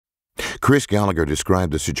Chris Gallagher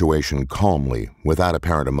described the situation calmly, without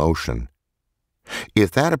apparent emotion.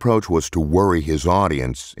 If that approach was to worry his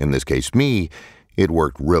audience, in this case me, it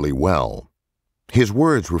worked really well. His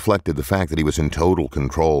words reflected the fact that he was in total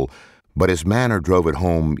control, but his manner drove it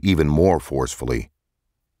home even more forcefully.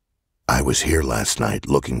 "I was here last night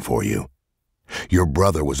looking for you. Your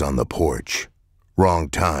brother was on the porch. Wrong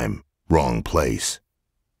time, wrong place.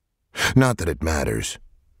 Not that it matters,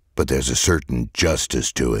 but there's a certain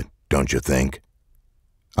justice to it, don't you think?"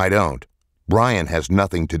 "I don't. Brian has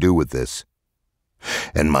nothing to do with this."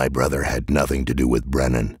 "And my brother had nothing to do with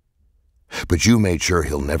Brennan. But you made sure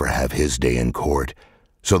he'll never have his day in court,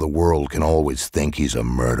 so the world can always think he's a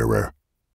murderer.